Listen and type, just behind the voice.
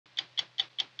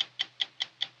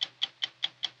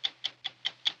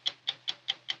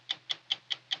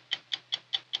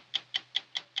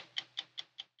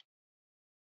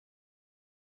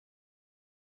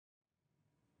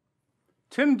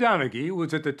Tim Donaghy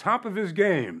was at the top of his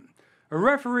game. A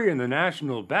referee in the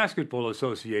National Basketball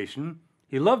Association,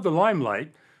 he loved the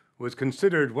limelight, was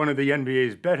considered one of the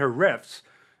NBA's better refs,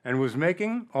 and was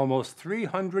making almost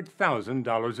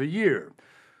 $300,000 a year.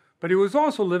 But he was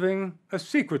also living a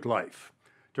secret life.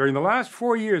 During the last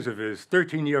 4 years of his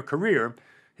 13-year career,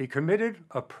 he committed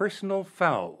a personal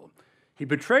foul. He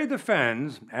betrayed the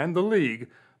fans and the league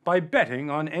by betting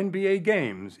on NBA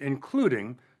games,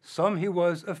 including some he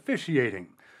was officiating.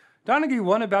 Donaghy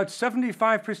won about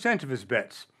 75% of his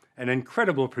bets, an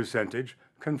incredible percentage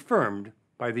confirmed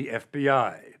by the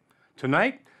FBI.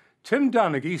 Tonight, Tim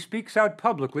Donaghy speaks out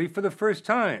publicly for the first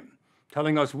time,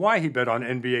 telling us why he bet on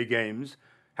NBA games,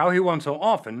 how he won so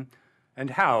often,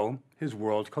 and how his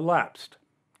world collapsed.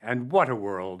 And what a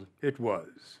world it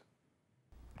was.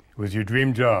 It was your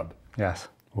dream job? Yes.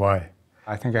 Why?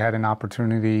 I think I had an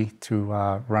opportunity to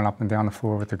run up and down the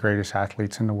floor with the greatest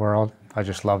athletes in the world. I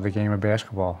just loved the game of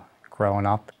basketball. Growing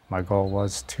up, my goal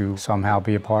was to somehow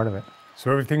be a part of it.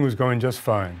 So everything was going just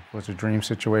fine? It was a dream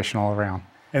situation all around.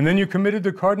 And then you committed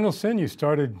the cardinal sin. You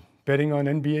started betting on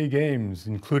NBA games,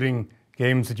 including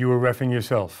games that you were reffing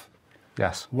yourself.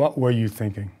 Yes. What were you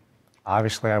thinking?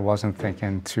 Obviously, I wasn't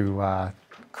thinking to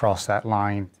cross that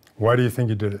line. Why do you think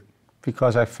you did it?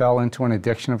 Because I fell into an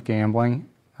addiction of gambling.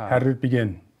 How did it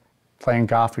begin? Playing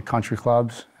golf at country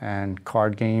clubs and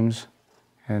card games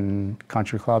in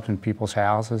country clubs and people's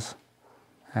houses.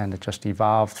 And it just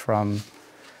evolved from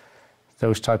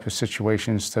those type of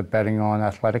situations to betting on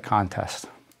athletic contests.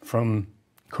 From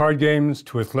card games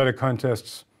to athletic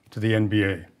contests to the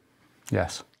NBA.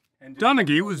 Yes.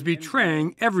 Donaghy was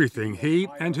betraying everything he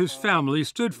and his family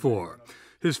stood for.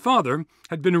 His father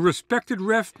had been a respected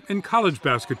ref in college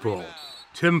basketball.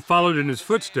 Tim followed in his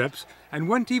footsteps and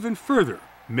went even further,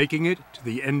 making it to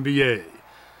the NBA.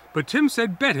 But Tim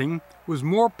said betting was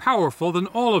more powerful than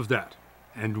all of that,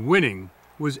 and winning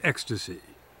was ecstasy.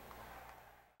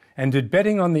 And did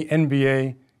betting on the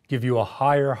NBA give you a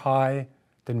higher high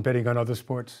than betting on other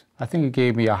sports? I think it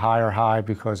gave me a higher high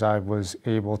because I was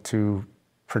able to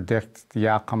predict the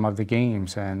outcome of the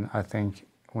games. And I think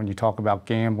when you talk about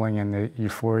gambling and the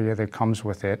euphoria that comes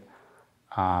with it,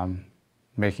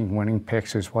 making winning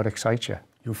picks is what excites you.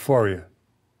 Euphoria.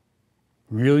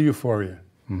 Real euphoria.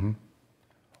 Mm-hmm.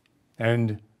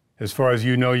 And as far as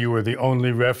you know, you were the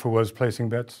only ref who was placing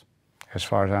bets? As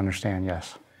far as I understand,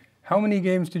 yes. How many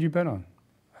games did you bet on?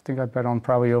 I think I bet on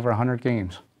probably over 100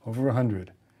 games. Over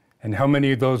 100. And how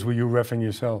many of those were you reffing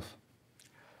yourself?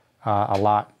 A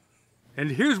lot.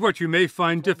 And here's what you may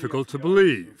find difficult to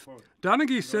believe.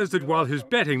 Donaghy says that while his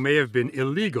betting may have been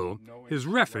illegal, his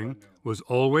reffing was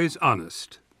always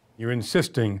honest. You're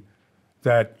insisting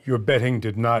that your betting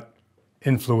did not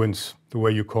influence the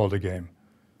way you called a game.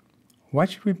 Why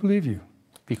should we believe you?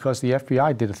 Because the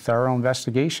FBI did a thorough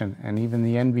investigation, and even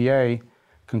the NBA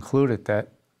concluded that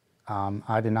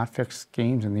I did not fix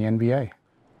games in the NBA.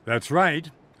 That's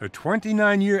right. A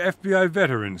 29-year FBI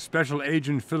veteran, Special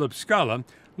Agent Philip Scala,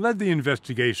 led the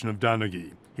investigation of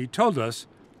Donaghy. He told us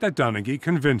that Donaghy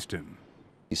convinced him.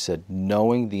 He said,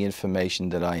 knowing the information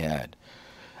that I had,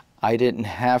 I didn't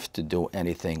have to do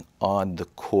anything on the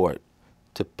court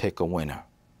to pick a winner.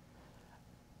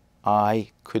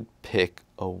 I could pick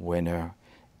a winner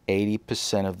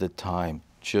 80% of the time,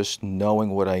 just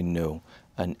knowing what I knew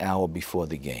an hour before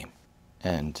the game.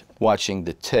 And watching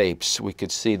the tapes, we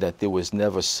could see that there was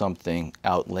never something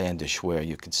outlandish where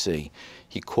you could see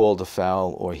he called a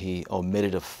foul or he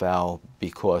omitted a foul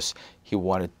because he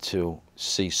wanted to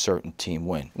see certain team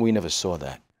win. We never saw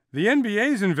that. The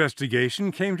NBA's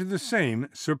investigation came to the same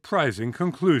surprising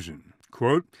conclusion.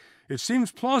 Quote, "It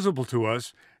seems plausible to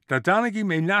us that Donaghy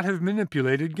may not have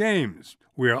manipulated games.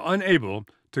 We are unable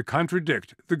to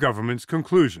contradict the government's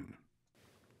conclusion."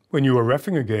 When you were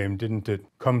reffing a game, didn't it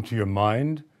come to your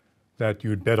mind that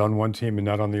you'd bet on one team and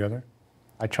not on the other?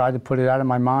 I tried to put it out of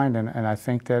my mind, and I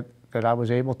think that I was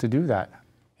able to do that.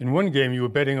 In one game, you were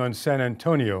betting on San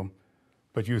Antonio,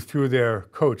 but you threw their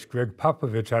coach, Greg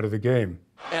Popovich, out of the game.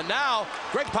 And now,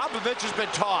 Greg Popovich has been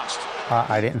tossed.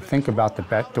 I didn't think about the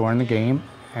bet during the game,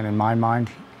 and in my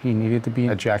mind, he needed to be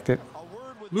ejected.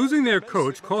 Losing their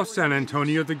coach cost San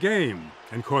Antonio the game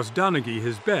and cost Donaghy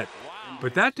his bet.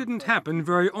 But that didn't happen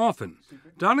very often.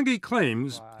 Donaghy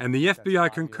claims, and the FBI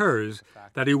concurs,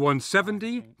 that he won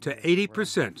 70 to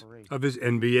 80% of his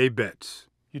NBA bets.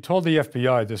 You told the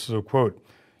FBI, this is a quote,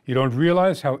 "You don't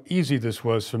realize how easy this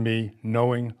was for me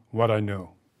knowing what I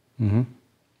know." Mm-hmm.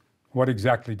 What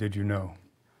exactly did you know?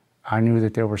 I knew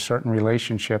that there were certain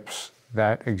relationships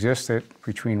that existed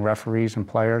between referees and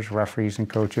players, referees and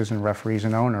coaches, and referees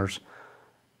and owners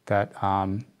that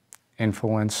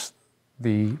influenced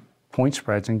the point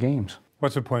spreads in games.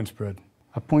 What's a point spread?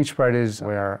 A point spread is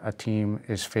where a team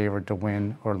is favored to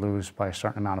win or lose by a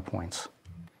certain amount of points.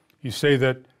 You say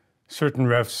that certain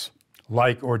refs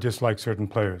like or dislike certain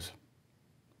players,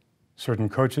 certain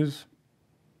coaches,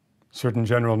 certain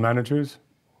general managers,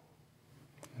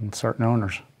 And certain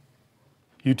owners.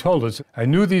 You told us, I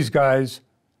knew these guys,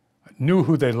 knew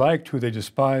who they liked, who they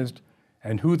despised,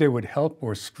 and who they would help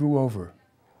or screw over.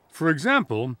 For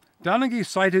example, Donaghy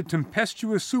cited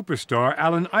tempestuous superstar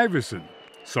Allen Iverson.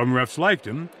 Some refs liked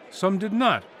him, some did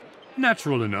not.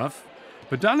 Natural enough.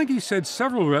 But Donaghy said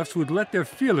several refs would let their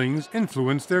feelings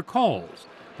influence their calls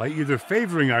by either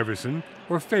favoring Iverson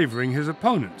or favoring his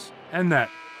opponents, and that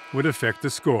would affect the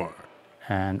score.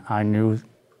 And I knew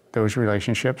those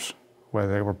relationships,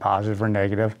 whether they were positive or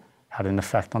negative, had an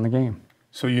effect on the game.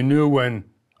 So you knew when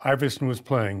Iverson was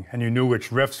playing, and you knew which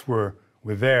refs were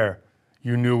there,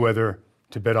 you knew whether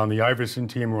to bet on the Iverson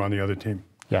team or on the other team?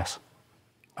 Yes.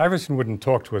 Iverson wouldn't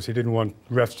talk to us. He didn't want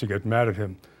refs to get mad at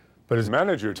him. But his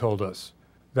manager told us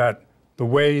that the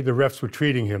way the refs were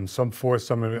treating him, some for,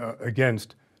 some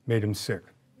against, made him sick.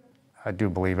 I do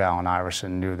believe Allen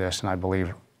Iverson knew this, and I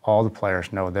believe all the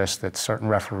players know this, that certain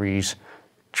referees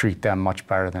treat them much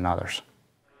better than others.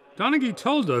 Donaghy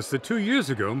told us that 2 years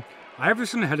ago,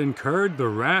 Iverson had incurred the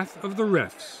wrath of the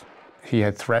refs. He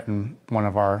had threatened one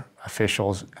of our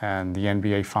officials, and the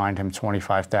NBA fined him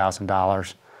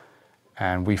 $25,000,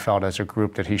 and we felt as a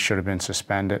group that he should have been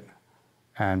suspended.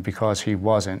 And because he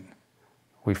wasn't,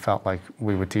 we felt like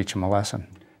we would teach him a lesson.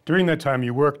 During that time,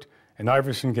 you worked an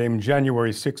Iverson game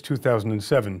January 6,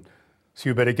 2007, so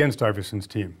you bet against Iverson's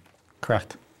team.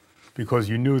 Correct. Because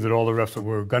you knew that all the refs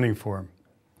were gunning for him.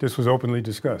 This was openly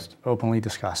discussed. Openly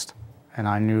discussed. And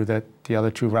I knew that the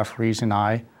other two referees and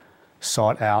I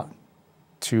sought out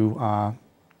to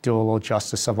do a little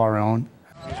justice of our own.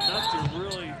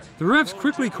 The refs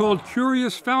quickly called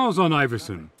curious fouls on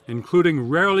Iverson, including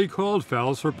rarely called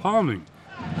fouls for palming.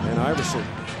 And Iverson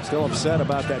still upset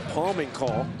about that palming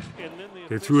call.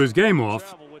 They threw his game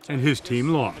off, and his team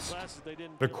lost.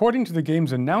 According to the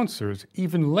game's announcers,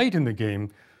 even late in the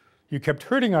game, you kept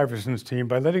hurting Iverson's team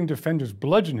by letting defenders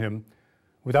bludgeon him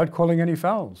without calling any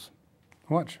fouls.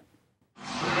 Watch.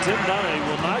 Tim Donaghy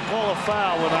will not call a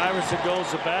foul when Iverson goes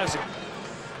to basket.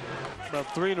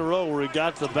 About 3 in a row where he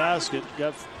got to the basket,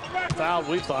 got fouled,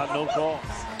 we thought, no call.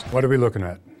 What are we looking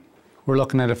at? We're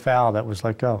looking at a foul that was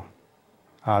let go.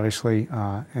 Obviously,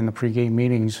 in the pregame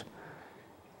meetings,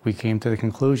 we came to the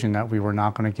conclusion that we were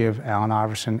not going to give Allen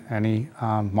Iverson any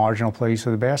marginal plays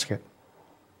to the basket.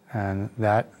 And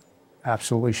that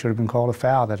absolutely should have been called a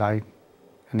foul that I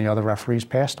and the other referees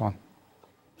passed on.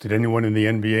 Did anyone in the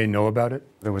NBA know about it?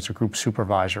 There was a group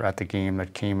supervisor at the game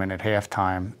that came in at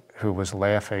halftime who was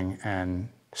laughing and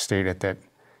stated that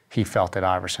he felt that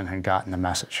Iverson had gotten the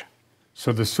message.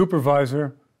 So the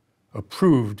supervisor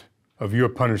approved of your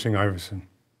punishing Iverson?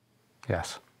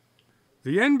 Yes.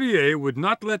 The NBA would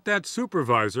not let that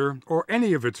supervisor or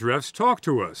any of its refs talk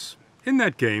to us. In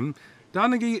that game,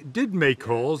 Donaghy did make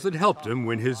calls that helped him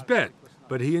win his bet,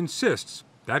 but he insists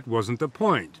that wasn't the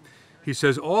point. He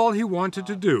says all he wanted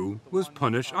to do was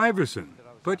punish Iverson.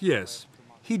 But yes,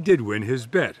 he did win his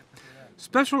bet.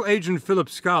 Special Agent Philip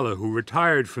Scala, who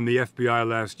retired from the FBI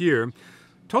last year,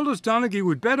 told us Donaghy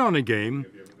would bet on a game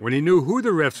when he knew who the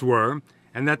refs were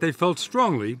and that they felt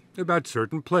strongly about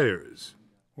certain players.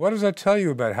 What does that tell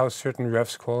you about how certain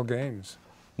refs call games?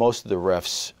 Most of the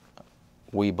refs,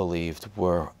 we believed,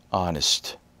 were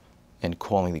honest in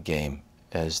calling the game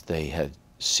as they had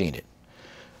seen it.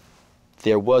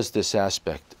 There was this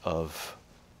aspect of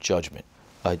judgment.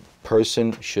 A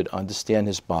person should understand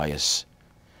his bias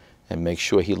and make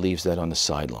sure he leaves that on the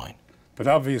sideline. But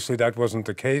obviously that wasn't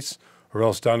the case, or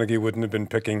else Donaghy wouldn't have been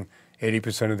picking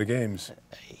 80% of the games.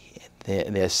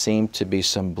 There seemed to be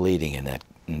some bleeding in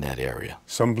that area.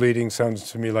 Some bleeding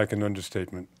sounds to me like an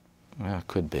understatement. Well,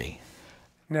 could be.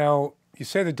 Now, you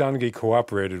say that Donaghy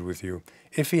cooperated with you.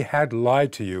 If he had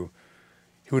lied to you,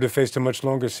 he would have faced a much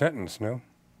longer sentence, no?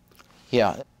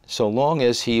 Yeah, so long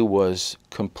as he was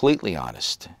completely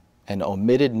honest and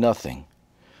omitted nothing,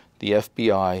 the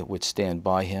FBI would stand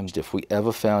by him. If we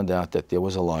ever found out that there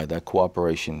was a lie, that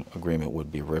cooperation agreement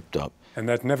would be ripped up. And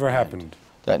that never happened?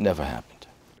 That never happened.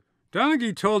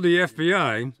 Donaghy told the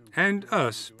FBI, and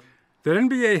us, that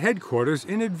NBA headquarters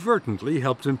inadvertently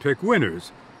helped him pick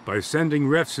winners by sending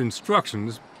refs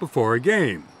instructions before a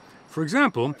game. For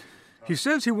example, he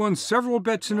says he won several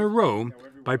bets in a row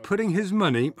by putting his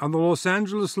money on the Los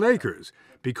Angeles Lakers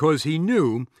because he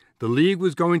knew the league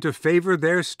was going to favor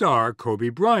their star, Kobe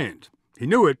Bryant. He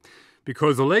knew it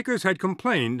because the Lakers had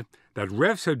complained that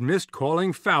refs had missed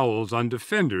calling fouls on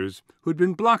defenders who'd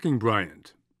been blocking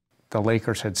Bryant. The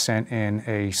Lakers had sent in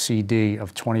a CD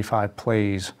of 25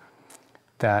 plays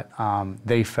that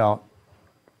they felt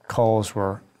calls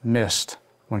were missed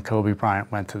when Kobe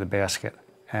Bryant went to the basket.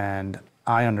 And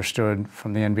I understood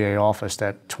from the NBA office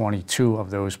that 22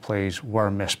 of those plays were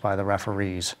missed by the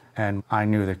referees. And I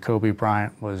knew that Kobe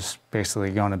Bryant was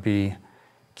basically going to be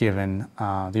given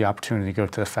the opportunity to go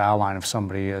to the foul line if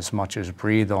somebody as much as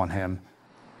breathed on him.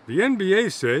 The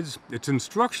NBA says its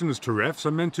instructions to refs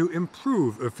are meant to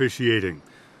improve officiating.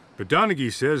 But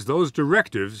Donaghy says those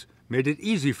directives made it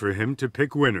easy for him to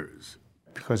pick winners.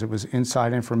 Because it was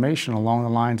inside information along the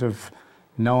lines of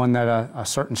knowing that a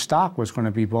certain stock was going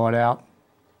to be bought out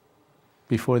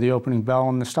before the opening bell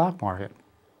in the stock market.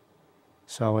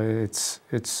 So it's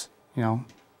you know,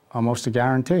 almost a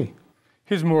guarantee.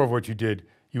 Here's more of what you did.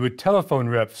 You would telephone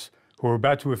refs who were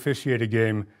about to officiate a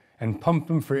game and pump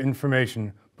them for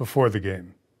information before the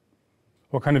game.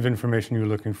 What kind of information are you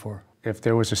looking for? If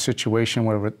there was a situation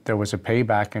where there was a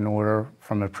payback in order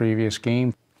from a previous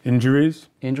game. Injuries?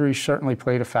 Injuries certainly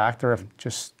played a factor, of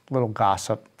just little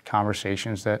gossip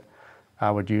conversations that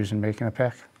I would use in making a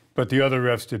pick. But the other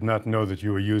refs did not know that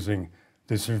you were using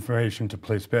this information to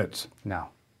place bets? No.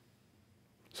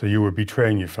 So you were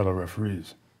betraying your fellow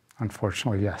referees?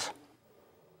 Unfortunately, yes.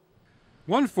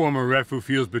 One former ref who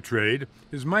feels betrayed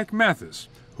is Mike Mathis,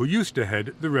 who used to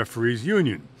head the referees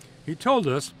union. He told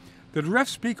us that refs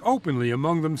speak openly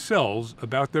among themselves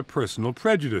about their personal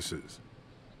prejudices.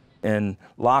 In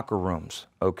locker rooms,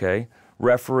 okay,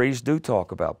 referees do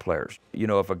talk about players. You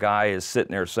know, if a guy is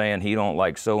sitting there saying he don't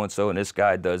like so-and-so and this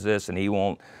guy does this and he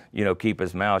won't, you know, keep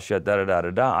his mouth shut,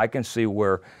 da-da-da-da-da, I can see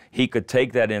where he could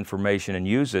take that information and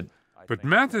use it. But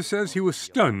Mathis says he was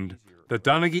stunned that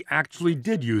Donaghy actually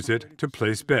did use it to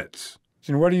place bets.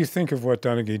 And what do you think of what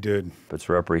Donaghy did? It's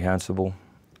reprehensible.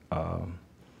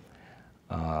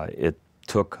 It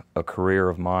took a career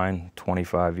of mine,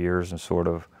 25 years, and sort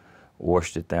of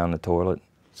washed it down the toilet.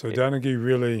 So Donaghy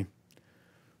really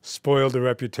spoiled the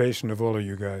reputation of all of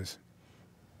you guys.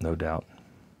 No doubt.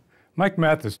 Mike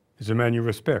Mathis is a man you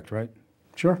respect, right?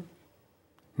 Sure.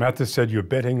 Mathis said your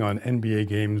betting on NBA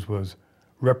games was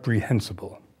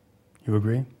reprehensible. You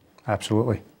agree?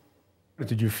 Absolutely.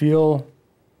 Did you feel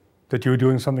that you were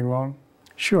doing something wrong?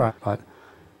 Sure, but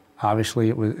obviously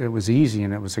it was easy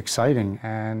and it was exciting,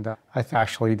 and I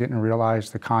actually didn't realize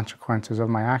the consequences of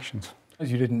my actions.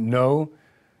 You didn't know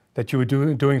that you were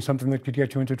doing something that could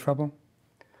get you into trouble?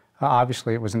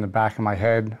 Obviously it was in the back of my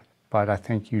head, but I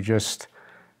think you just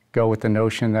go with the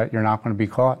notion that you're not going to be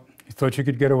caught. You thought you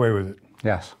could get away with it?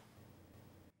 Yes.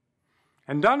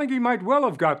 And Donaghy might well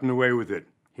have gotten away with it.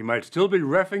 He might still be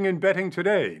reffing and betting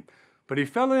today, but he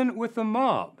fell in with the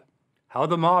mob. How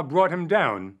the mob brought him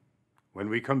down when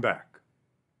we come back.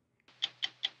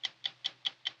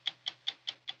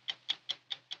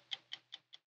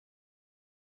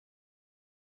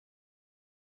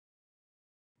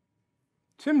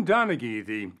 Tim Donaghy,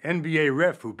 the NBA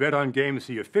ref who bet on games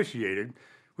he officiated,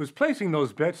 was placing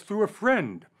those bets through a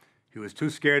friend. He was too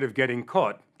scared of getting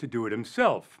caught to do it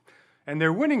himself. And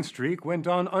their winning streak went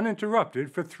on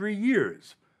uninterrupted for 3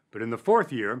 years. But in the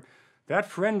 4th year, that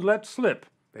friend let slip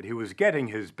that he was getting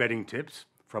his betting tips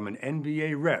from an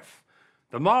NBA ref.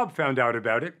 The mob found out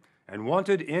about it and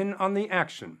wanted in on the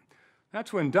action.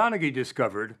 That's when Donaghy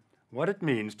discovered what it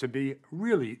means to be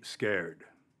really scared.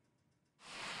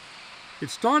 It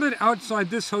started outside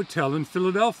this hotel in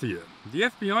Philadelphia. The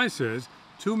FBI says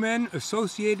 2 men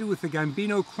associated with the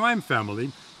Gambino crime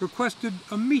family requested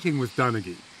a meeting with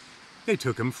Donaghy. They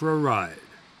took him for a ride.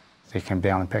 They came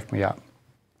down and picked me up.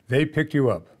 They picked you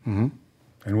up? Mm-hmm.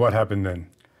 And what happened then?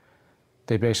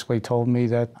 They basically told me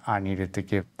that I needed to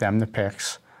give them the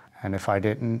picks, and if I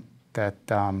didn't, that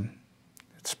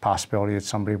it's a possibility that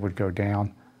somebody would go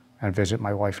down and visit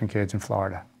my wife and kids in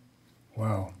Florida.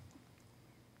 Wow.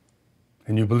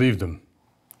 And you believed them?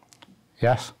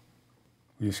 Yes.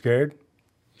 Were you scared?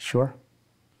 Sure.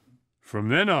 From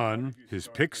then on, his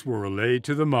picks were relayed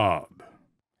to the mob.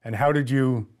 And how did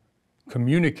you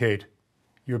communicate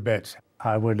your bets?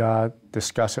 I would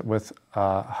discuss it with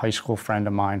a high school friend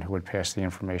of mine who would pass the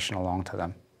information along to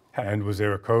them. And was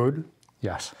there a code?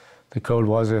 Yes. The code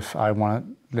was if I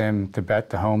wanted them to bet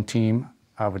the home team,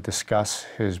 I would discuss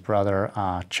his brother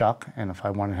Chuck, and if I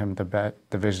wanted him to bet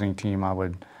the visiting team, I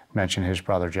would mention his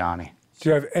brother Johnny. Do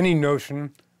you have any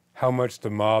notion how much the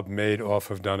mob made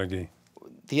off of Donaghy?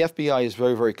 The FBI is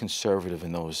very, very conservative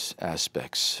in those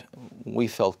aspects. We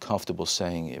felt comfortable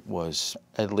saying it was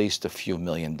at least a few $1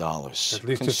 million. At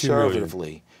least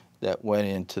conservatively, that went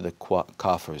into the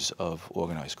coffers of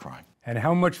organized crime. And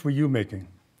how much were you making?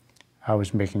 I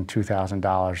was making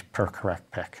 $2,000 per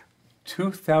correct pick.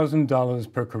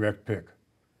 $2,000 per correct pick.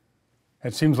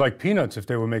 That seems like peanuts if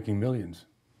they were making millions.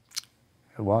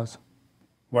 It was.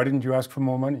 Why didn't you ask for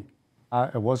more money?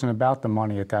 It wasn't about the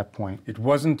money at that point. It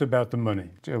wasn't about the money.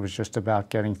 It was just about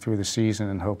getting through the season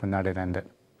and hoping that it ended.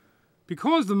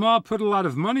 Because the mob put a lot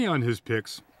of money on his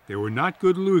picks, they were not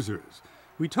good losers.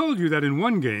 We told you that in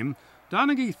one game,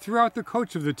 Donaghy threw out the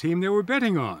coach of the team they were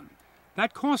betting on.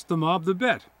 That cost the mob the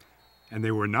bet, and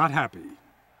they were not happy.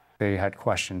 They had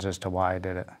questions as to why I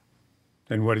did it.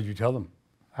 And what did you tell them?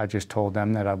 I just told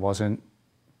them that I wasn't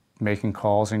making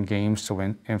calls in games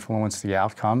to influence the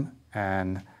outcome,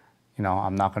 and you know,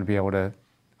 I'm not going to be able to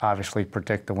obviously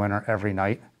predict the winner every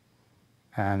night,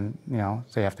 and you know,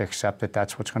 they have to accept that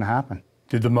that's what's going to happen.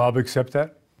 Did the mob accept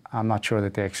that? I'm not sure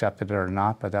that they accepted it or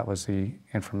not, but that was the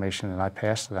information that I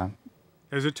passed to them.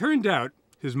 As it turned out,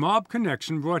 his mob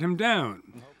connection brought him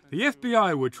down. The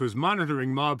FBI, which was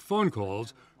monitoring mob phone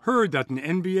calls, heard that an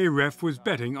NBA ref was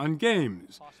betting on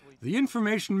games. The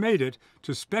information made it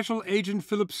to Special Agent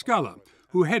Philip Scala,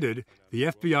 who headed the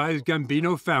FBI's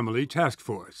Gambino Family Task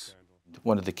Force.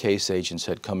 One of the case agents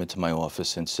had come into my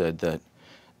office and said that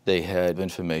they had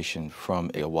information from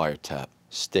a wiretap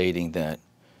stating that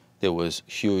there was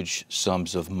huge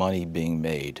sums of money being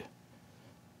made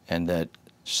and that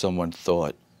someone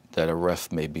thought that a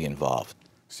ref may be involved.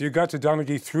 So you got to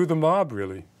Donaghy through the mob,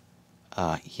 really?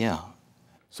 Yeah.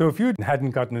 So if you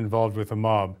hadn't gotten involved with the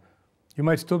mob, you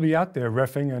might still be out there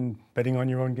reffing and betting on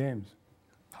your own games.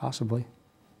 Possibly.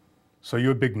 So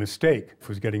your big mistake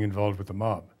was getting involved with the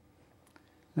mob.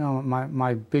 No,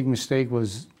 my big mistake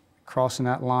was crossing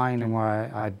that line and where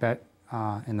I bet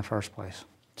in the first place.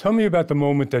 Tell me about the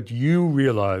moment that you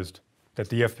realized that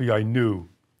the FBI knew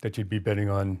that you'd be betting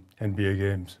on NBA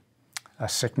games. A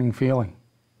sickening feeling,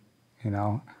 you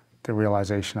know. The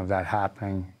realization of that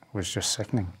happening was just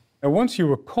sickening. Now, once you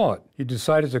were caught, you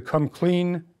decided to come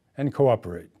clean and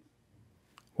cooperate.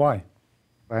 Why?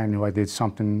 I knew I did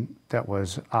something that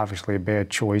was obviously a bad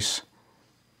choice,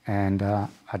 and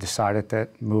I decided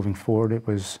that moving forward it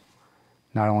was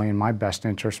not only in my best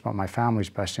interest, but my family's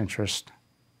best interest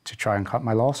to try and cut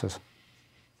my losses.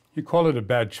 You call it a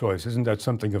bad choice. Isn't that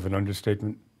something of an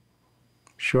understatement?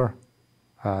 Sure.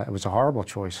 It was a horrible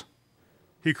choice.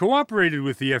 He cooperated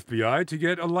with the FBI to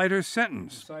get a lighter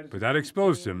sentence, but that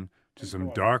exposed him to some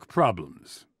dark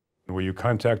problems. Were you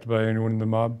contacted by anyone in the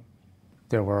mob?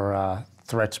 There were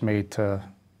threats made to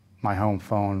my home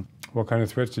phone. What kind of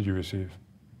threats did you receive?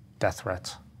 Death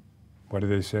threats. What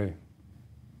did they say?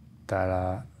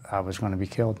 That I was going to be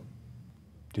killed.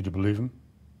 Did you believe him?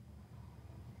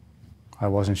 I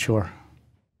wasn't sure.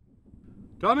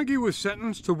 Donaghy was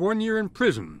sentenced to 1 year in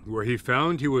prison, where he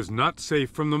found he was not safe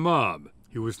from the mob.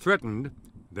 He was threatened,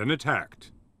 then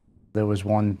attacked. There was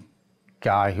one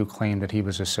guy who claimed that he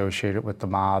was associated with the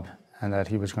mob and that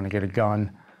he was going to get a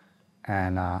gun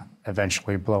and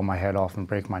eventually blow my head off and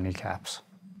break my kneecaps.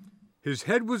 His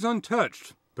head was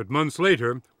untouched, but months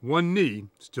later, one knee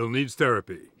still needs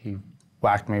therapy. He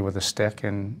whacked me with a stick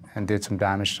and did some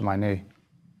damage to my knee.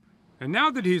 And now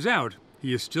that he's out,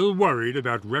 he is still worried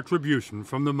about retribution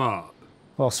from the mob.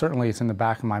 Well, certainly it's in the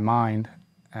back of my mind,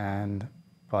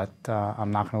 but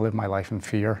I'm not going to live my life in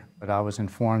fear. But I was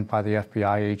informed by the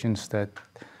FBI agents that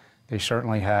they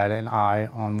certainly had an eye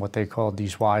on what they called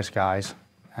these wise guys,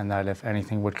 and that if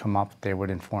anything would come up, they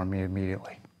would inform me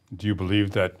immediately. Do you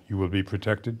believe that you will be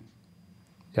protected?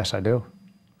 Yes, I do.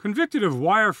 Convicted of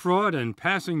wire fraud and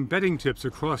passing betting tips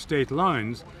across state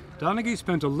lines, Donaghy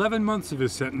spent 11 months of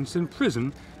his sentence in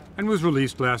prison and was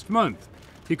released last month.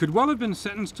 He could well have been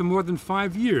sentenced to more than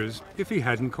 5 years if he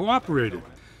hadn't cooperated.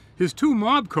 His two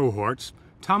mob cohorts,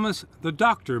 Thomas the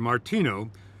Doctor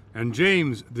Martino and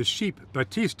James the Sheep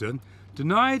Batista,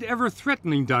 denied ever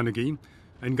threatening Donaghy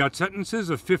and got sentences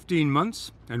of 15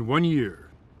 months and 1 year.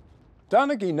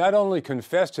 Donaghy not only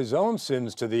confessed his own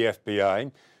sins to the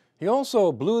FBI, he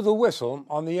also blew the whistle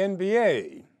on the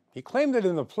NBA. He claimed that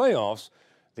in the playoffs,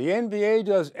 the NBA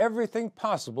does everything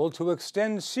possible to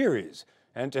extend series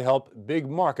and to help big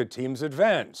market teams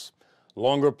advance.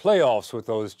 Longer playoffs with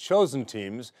those chosen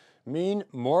teams mean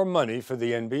more money for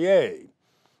the NBA.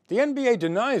 The NBA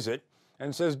denies it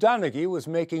and says Donaghy was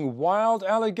making wild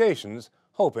allegations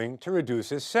hoping to reduce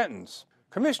his sentence.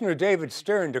 Commissioner David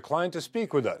Stern declined to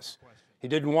speak with us. He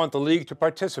didn't want the league to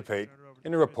participate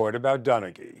in a report about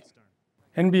Donaghy.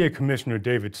 NBA Commissioner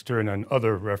David Stern and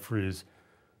other referees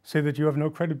say that you have no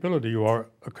credibility. You are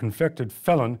a convicted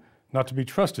felon, not to be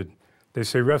trusted. They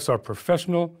say refs are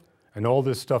professional, and all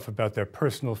this stuff about their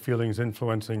personal feelings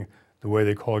influencing the way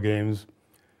they call games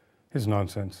is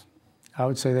nonsense. I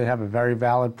would say they have a very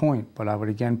valid point, but I would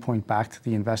again point back to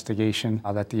the investigation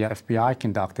that the FBI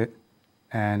conducted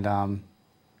and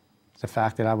the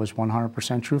fact that I was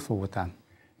 100% truthful with them.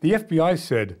 The FBI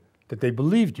said that they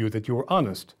believed you, that you were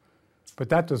honest, but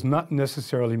that does not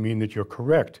necessarily mean that you're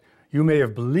correct. You may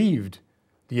have believed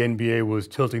the NBA was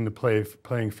tilting the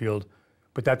playing field,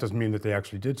 but that doesn't mean that they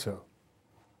actually did so.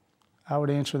 I would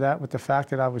answer that with the fact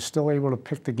that I was still able to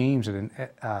pick the games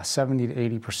at a 70 to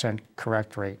 80%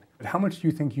 correct rate. But how much do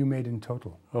you think you made in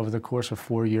total? Over the course of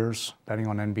 4 years, betting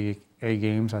on NBA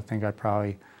games, I think I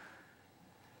probably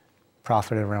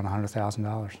profited around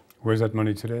 $100,000. Where's that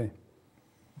money today?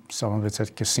 Some of it's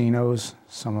at casinos,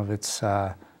 some of it's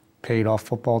paid off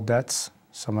football debts,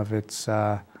 some of it's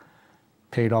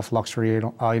paid off luxury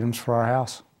items for our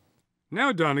house.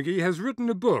 Now Donaghy has written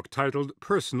a book titled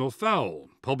Personal Foul,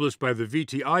 published by the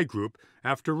VTI Group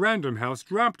after Random House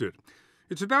dropped it.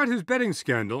 It's about his betting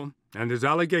scandal and his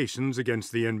allegations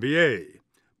against the NBA.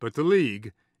 But the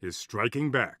league is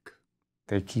striking back.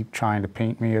 They keep trying to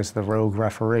paint me as the rogue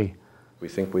referee. We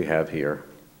think we have here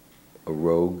a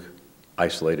rogue,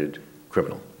 isolated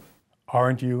criminal.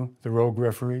 Aren't you the rogue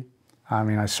referee? I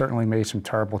mean, I certainly made some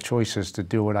terrible choices to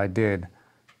do what I did,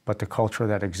 but the culture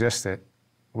that existed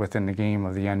within the game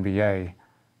of the NBA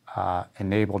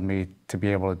enabled me to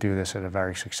be able to do this at a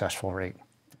very successful rate.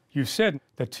 You said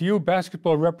that to you,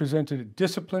 basketball represented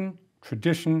discipline,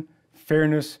 tradition,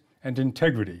 fairness, and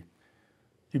integrity.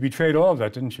 You betrayed all of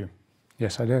that, didn't you?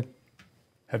 Yes, I did.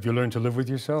 Have you learned to live with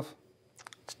yourself?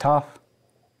 It's tough.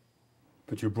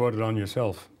 But you brought it on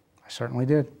yourself. I certainly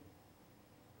did.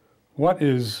 What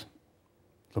is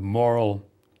the moral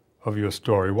of your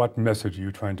story? What message are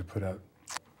you trying to put out?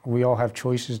 We all have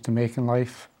choices to make in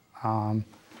life, and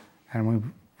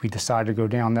we decide to go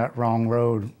down that wrong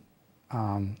road.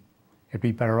 It'd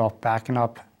be better off backing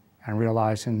up and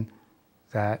realizing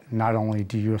that not only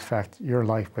do you affect your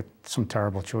life with some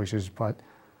terrible choices, but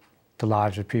the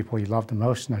lives of people you love the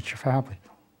most, and that's your family.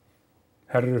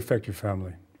 How did it affect your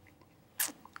family?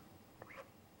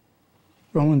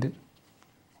 Ruined it.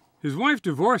 His wife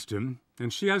divorced him,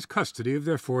 and she has custody of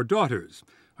their 4 daughters.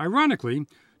 Ironically,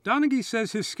 Donaghy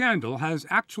says his scandal has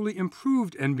actually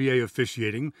improved NBA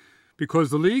officiating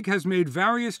because the league has made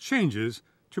various changes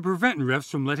to prevent refs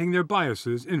from letting their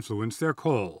biases influence their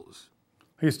calls.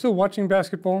 Are you still watching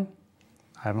basketball?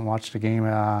 I haven't watched a game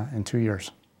in 2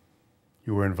 years.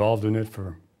 You were involved in it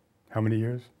for how many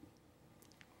years?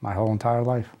 My whole entire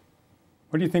life.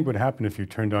 What do you think would happen if you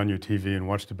turned on your TV and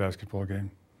watched a basketball game?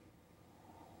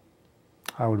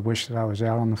 I would wish that I was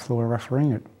out on the floor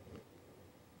refereeing it.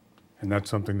 And that's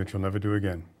something that you'll never do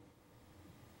again?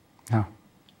 No.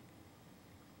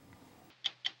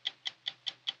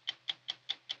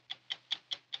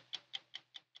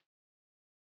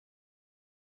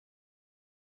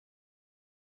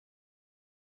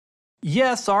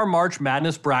 Yes, our March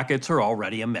Madness brackets are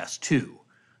already a mess too.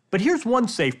 But here's one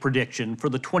safe prediction for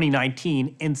the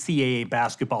 2019 NCAA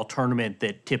basketball tournament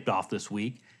that tipped off this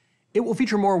week. It will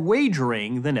feature more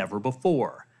wagering than ever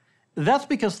before. That's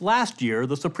because last year,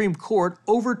 the Supreme Court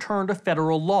overturned a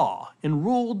federal law and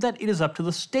ruled that it is up to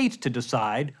the states to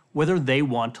decide whether they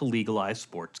want to legalize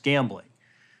sports gambling.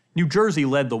 New Jersey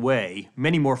led the way,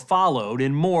 many more followed,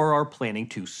 and more are planning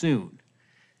to soon.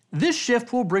 This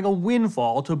shift will bring a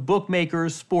windfall to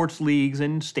bookmakers, sports leagues,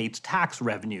 and states' tax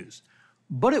revenues.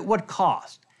 But at what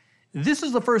cost? This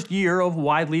is the first year of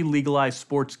widely legalized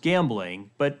sports gambling,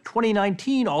 but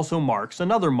 2019 also marks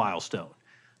another milestone,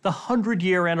 the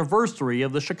 100-year anniversary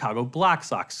of the Chicago Black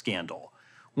Sox scandal,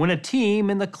 when a team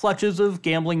in the clutches of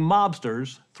gambling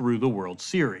mobsters threw the World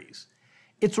Series.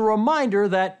 It's a reminder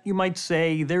that, you might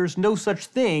say, there's no such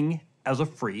thing as a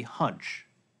free hunch.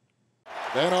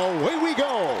 Then away we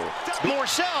go.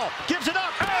 Morcell gives it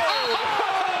up. Oh!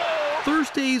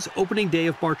 Thursday's opening day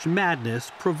of March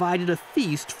Madness provided a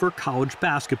feast for college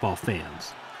basketball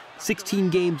fans. 16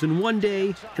 games in one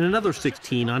day and another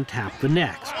 16 on tap the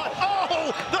next.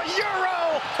 Oh, the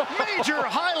Euro! Major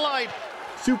highlight.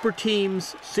 Super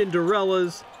teams,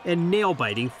 Cinderellas, and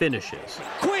nail-biting finishes.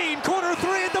 Queen, corner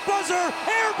 3 at the buzzer,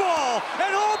 air ball,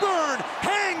 and Auburn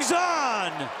hangs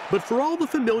on! But for all the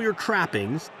familiar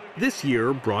trappings, this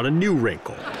year brought a new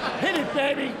wrinkle. Hit it,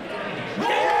 baby!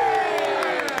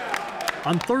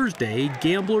 On Thursday,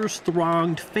 gamblers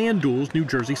thronged FanDuel's New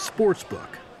Jersey sportsbook.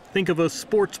 Think of a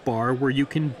sports bar where you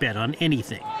can bet on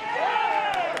anything.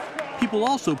 People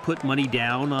also put money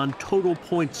down on total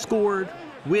points scored,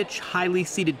 which highly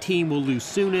seeded team will lose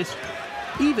soonest,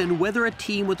 even whether a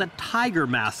team with a tiger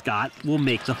mascot will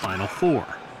make the Final Four.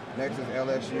 Next is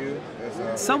LSU.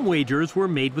 Some wagers were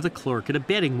made with a clerk at a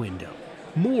betting window.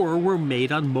 More were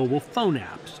made on mobile phone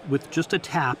apps with just a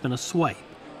tap and a swipe.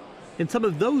 And some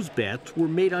of those bets were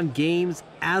made on games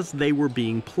as they were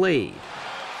being played.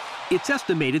 It's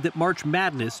estimated that March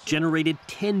Madness generated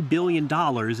 $10 billion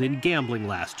in gambling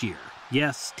last year.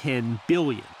 Yes, $10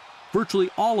 billion. Virtually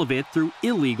all of it through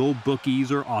illegal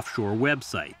bookies or offshore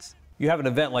websites. You have an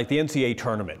event like the NCAA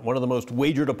tournament, one of the most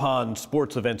wagered upon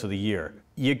sports events of the year.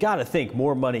 You got to think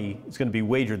more money is going to be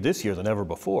wagered this year than ever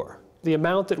before. The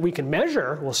amount that we can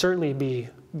measure will certainly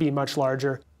be much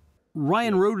larger.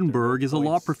 Ryan Rodenberg is a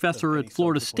law professor at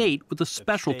Florida State with a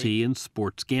specialty in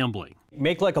sports gambling.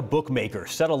 Make like a bookmaker,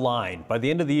 set a line. By the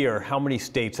end of the year, how many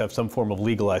states have some form of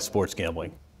legalized sports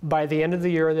gambling? By the end of the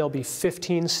year, there'll be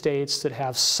 15 states that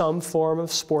have some form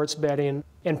of sports betting,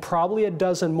 and probably a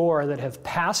dozen more that have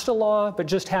passed a law but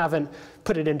just haven't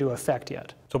put it into effect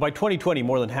yet. So by 2020,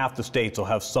 more than half the states will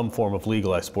have some form of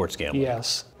legalized sports gambling.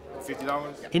 Yes.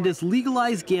 $50. And as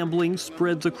legalized gambling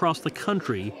spreads across the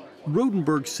country,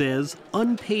 Rodenberg says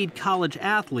unpaid college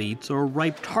athletes are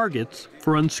ripe targets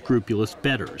for unscrupulous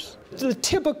bettors. The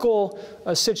typical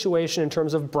situation in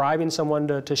terms of bribing someone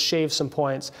to shave some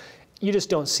points, you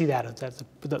just don't see that at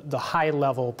the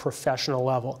high-level, professional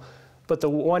level. But the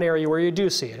one area where you do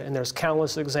see it, and there's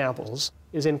countless examples,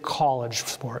 is in college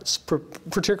sports,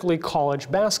 particularly college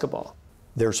basketball.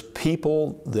 There's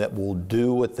people that will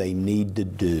do what they need to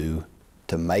do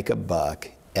to make a buck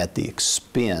at the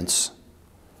expense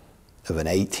of an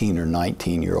 18 or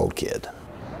 19-year-old kid.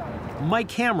 Mike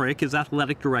Hamrick is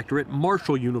athletic director at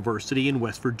Marshall University in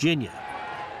West Virginia,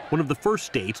 one of the first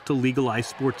states to legalize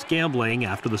sports gambling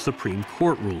after the Supreme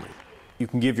Court ruling. You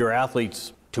can give your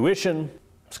athletes tuition,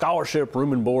 scholarship,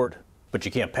 room and board, but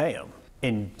you can't pay them.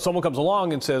 And someone comes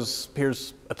along and says,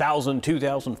 here's $1,000,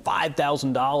 $2,000,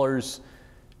 $5,000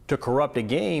 to corrupt a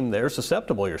game, they're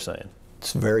susceptible, you're saying?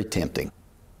 It's very tempting.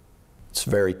 It's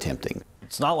very tempting.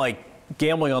 It's not like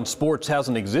gambling on sports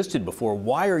hasn't existed before.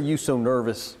 Why are you so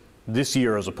nervous this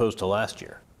year as opposed to last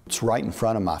year? It's right in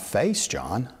front of my face,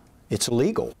 John. It's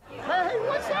illegal. Hey,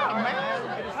 what's up,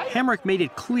 man? Hamrick made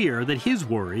it clear that his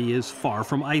worry is far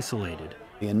from isolated.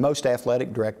 And most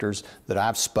athletic directors that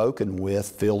I've spoken with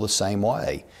feel the same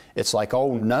way. It's like,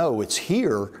 oh no, it's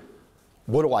here.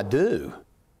 What do I do?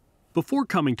 Before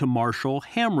coming to Marshall,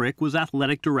 Hamrick was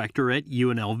athletic director at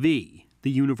UNLV,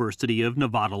 the University of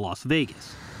Nevada, Las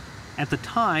Vegas. At the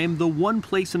time, the one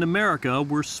place in America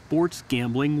where sports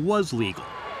gambling was legal.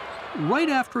 Right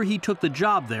after he took the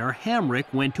job there,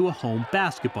 Hamrick went to a home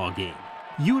basketball game.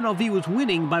 UNLV was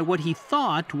winning by what he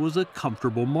thought was a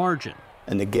comfortable margin.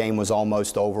 And the game was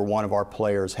almost over. One of our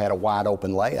players had a wide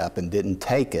open layup and didn't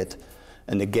take it.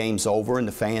 And the game's over and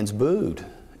the fans booed.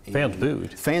 Fans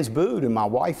booed? Fans booed, and my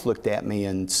wife looked at me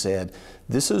and said,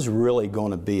 this is really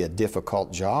going to be a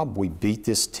difficult job. We beat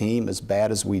this team as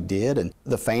bad as we did, and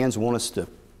the fans want us to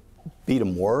beat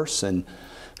them worse. And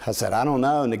I said, I don't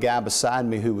know. And the guy beside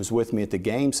me who was with me at the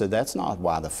game said, that's not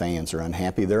why the fans are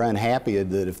unhappy. They're unhappy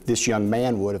that if this young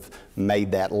man would have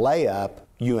made that layup,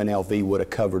 UNLV would have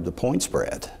covered the point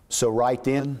spread. So right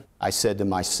then, I said to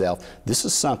myself, this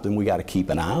is something we got to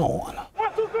keep an eye on.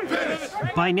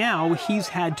 By now, he's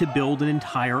had to build an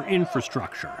entire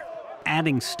infrastructure,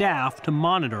 adding staff to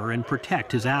monitor and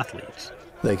protect his athletes.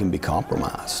 They can be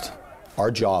compromised.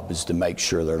 Our job is to make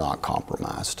sure they're not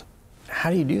compromised. How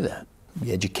do you do that?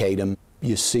 You educate them.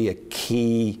 You see a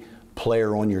key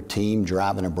player on your team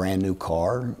driving a brand new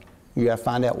car, you got to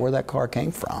find out where that car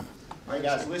came from. All right,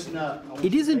 guys, listen up.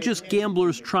 It isn't just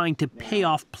gamblers trying to pay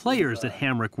off players that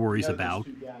Hamrick worries about.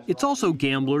 It's also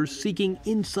gamblers seeking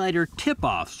insider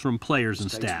tip-offs from players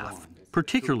and staff,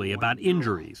 particularly about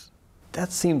injuries.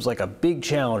 That seems like a big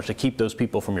challenge to keep those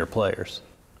people from your players.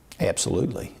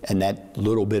 Absolutely. And that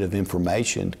little bit of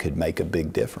information could make a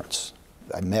big difference.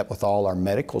 I met with all our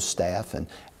medical staff, and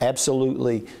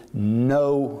absolutely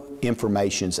no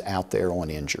information's out there on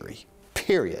injury,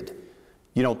 period.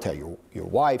 You don't tell your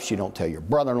wives, you don't tell your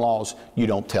brother-in-laws, you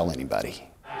don't tell anybody.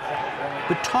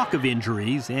 But talk of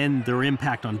injuries and their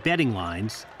impact on betting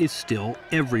lines is still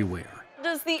everywhere.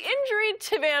 Does the injury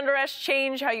to Van Der Esch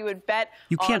change how you would bet?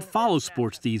 You can't follow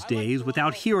sports these days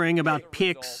without hearing about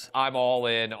picks. I'm all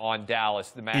in on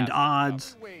Dallas. And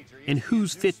odds, and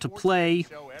who's fit to play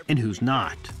and who's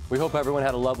not. We hope everyone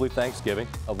had a lovely Thanksgiving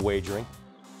of wagering.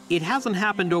 It hasn't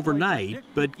happened overnight,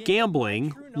 but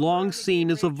gambling, long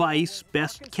seen as a vice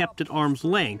best kept at arm's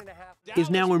length, is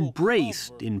now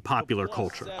embraced in popular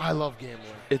culture. I love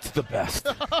gambling. It's the best.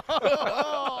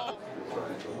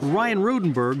 Ryan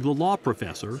Rodenberg, the law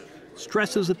professor,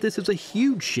 stresses that this is a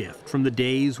huge shift from the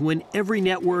days when every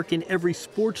network and every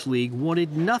sports league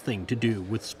wanted nothing to do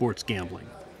with sports gambling.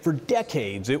 For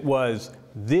decades, it was,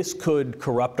 this could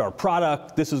corrupt our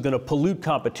product, this is going to pollute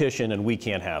competition, and we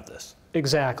can't have this.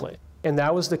 Exactly. And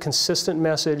that was the consistent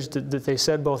message that they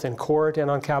said both in court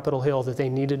and on Capitol Hill, that they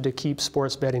needed to keep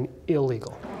sports betting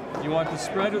illegal. You want the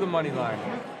spread or the money line?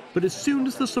 But as soon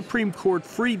as the Supreme Court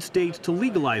freed states to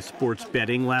legalize sports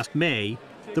betting last May,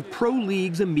 the pro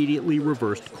leagues immediately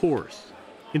reversed course.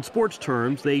 In sports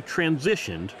terms, they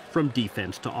transitioned from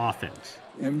defense to offense.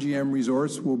 MGM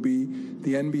Resorts will be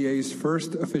the NBA's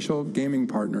first official gaming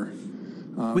partner.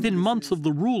 Within months of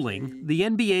the ruling, the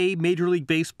NBA, Major League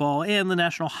Baseball, and the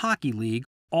National Hockey League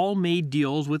all made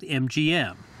deals with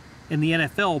MGM, and the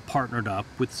NFL partnered up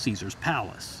with Caesars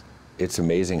Palace. It's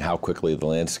amazing how quickly the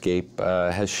landscape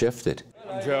has shifted.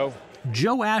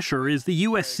 Joe Asher is the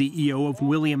U.S. CEO of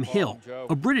William Hill,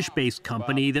 a British-based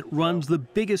company that runs the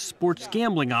biggest sports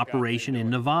gambling operation in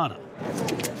Nevada,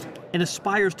 and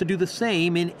aspires to do the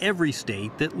same in every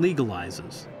state that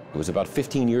legalizes. It was about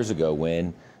 15 years ago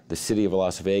when the city of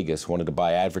Las Vegas wanted to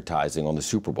buy advertising on the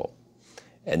Super Bowl,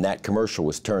 and that commercial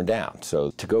was turned down.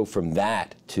 So to go from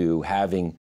that to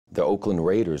having the Oakland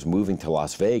Raiders moving to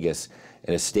Las Vegas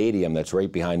in a stadium that's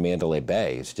right behind Mandalay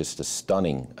Bay is just a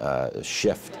stunning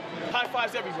shift. High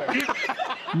fives everywhere.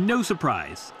 No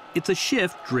surprise, it's a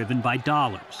shift driven by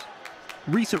dollars.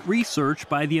 Recent research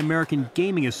by the American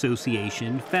Gaming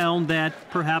Association found that,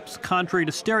 perhaps contrary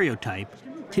to stereotype,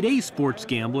 today's sports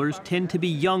gamblers tend to be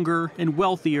younger and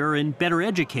wealthier and better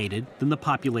educated than the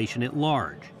population at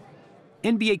large.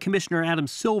 NBA Commissioner Adam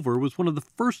Silver was one of the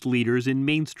first leaders in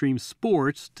mainstream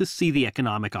sports to see the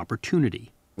economic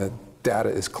opportunity. The data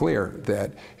is clear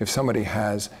that if somebody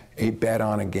has a bet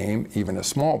on a game, even a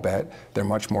small bet, they're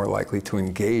much more likely to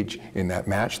engage in that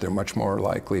match. They're much more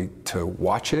likely to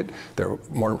watch it. They're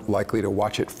more likely to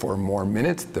watch it for more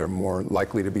minutes. They're more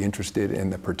likely to be interested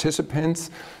in the participants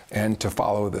and to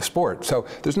follow the sport. So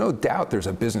there's no doubt there's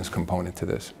a business component to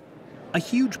this. A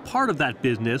huge part of that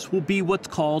business will be what's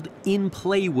called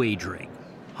in-play wagering.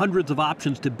 Hundreds of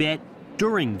options to bet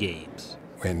during games.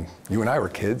 When you and I were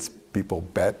kids, people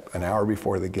bet an hour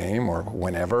before the game or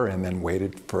whenever and then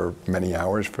waited for many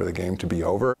hours for the game to be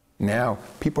over. Now,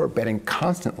 people are betting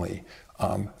constantly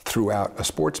throughout a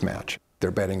sports match.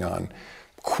 They're betting on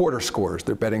quarter scores.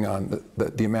 They're betting on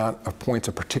the amount of points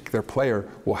a particular player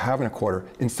will have in a quarter.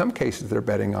 In some cases, they're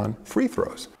betting on free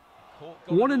throws.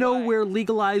 Want to know where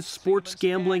legalized sports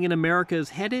gambling in America is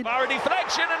headed?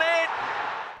 Deflection and it.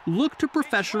 Look to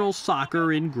professional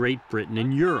soccer in Great Britain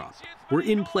and Europe, where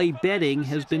in-play betting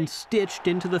has been stitched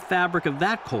into the fabric of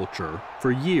that culture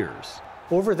for years.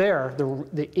 Over there,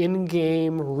 the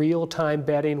in-game, real-time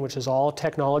betting, which is all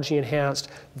technology enhanced,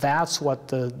 that's what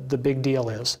the big deal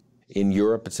is. In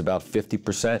Europe, it's about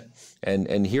 50%,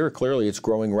 and here clearly it's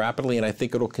growing rapidly, and I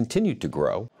think it'll continue to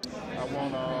grow.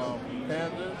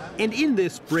 And in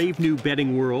this brave new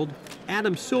betting world,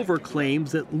 Adam Silver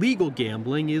claims that legal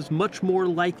gambling is much more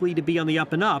likely to be on the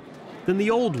up and up than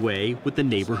the old way with the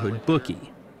neighborhood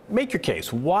bookie. Make your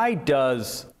case. Why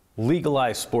does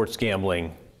legalized sports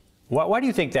gambling, why do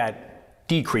you think that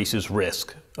decreases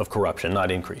risk of corruption,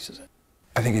 not increases it?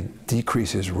 I think it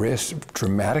decreases risk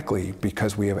dramatically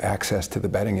because we have access to the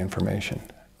betting information.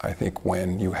 I think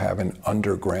when you have an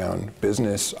underground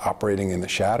business operating in the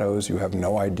shadows, you have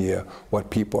no idea what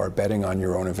people are betting on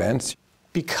your own events.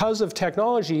 Because of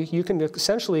technology, you can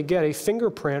essentially get a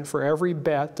fingerprint for every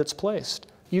bet that's placed.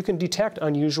 You can detect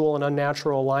unusual and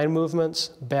unnatural line movements,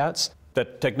 bets.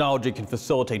 That technology can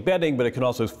facilitate betting, but it can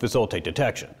also facilitate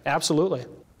detection. Absolutely.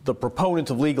 The proponents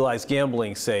of legalized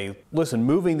gambling say, listen,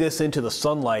 moving this into the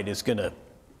sunlight is going to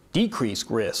decrease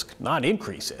risk, not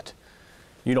increase it.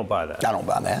 You don't buy that? I don't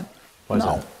buy that. Why is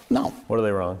that? No. What are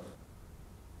they wrong?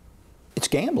 It's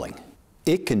gambling.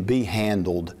 It can be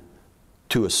handled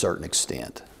to a certain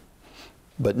extent,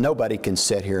 but nobody can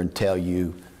sit here and tell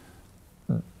you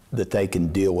that they can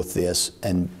deal with this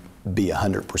and be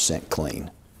 100% clean.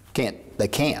 They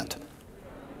can't.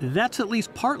 That's at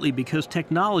least partly because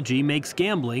technology makes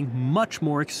gambling much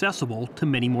more accessible to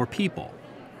many more people.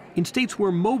 In states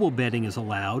where mobile betting is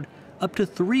allowed, up to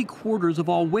 3/4 of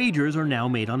all wagers are now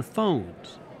made on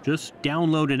phones. Just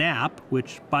download an app,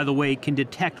 which, by the way, can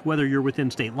detect whether you're within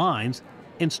state lines,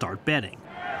 and start betting.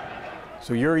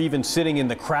 So you're even sitting in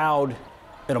the crowd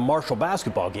at a Marshall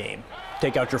basketball game.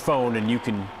 Take out your phone and you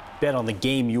can bet on the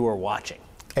game you are watching.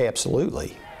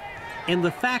 Absolutely. And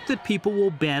the fact that people will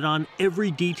bet on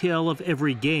every detail of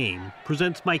every game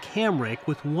presents Mike Hamrick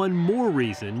with one more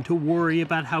reason to worry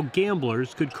about how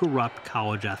gamblers could corrupt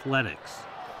college athletics.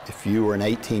 If you were an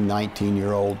 18,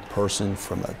 19-year-old person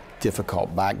from a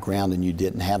difficult background and you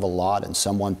didn't have a lot and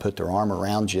someone put their arm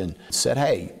around you and said,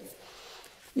 hey,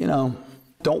 you know,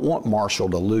 Don't want Marshall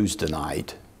to lose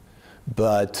tonight,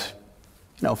 but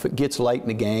you know, if it gets late in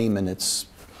the game and it's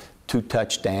 2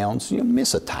 touchdowns, you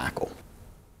miss a tackle,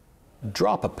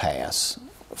 drop a pass,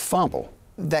 fumble.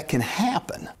 That can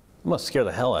happen. It must scare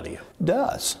the hell out of you. It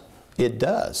does. It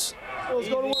does.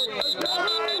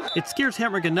 It scares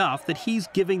Hamrick enough that he's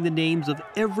giving the names of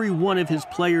every one of his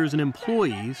players and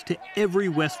employees to every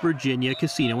West Virginia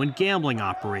casino and gambling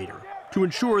operator to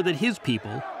ensure that his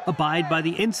people abide by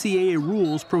the NCAA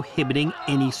rules prohibiting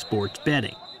any sports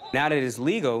betting. Now that it's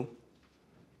legal,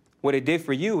 what it did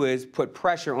for you is put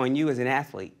pressure on you as an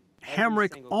athlete.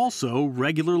 Hamrick also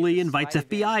regularly invites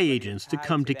FBI agents to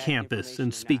come to campus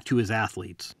and speak to his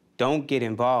athletes. Don't get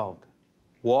involved.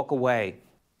 Walk away.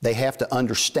 They have to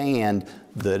understand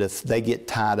that if they get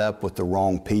tied up with the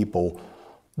wrong people,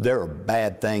 there are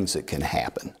bad things that can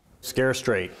happen. Scare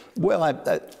straight. Well,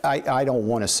 I don't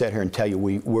want to sit here and tell you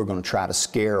we're going to try to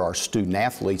scare our student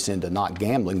athletes into not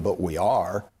gambling, but we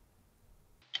are.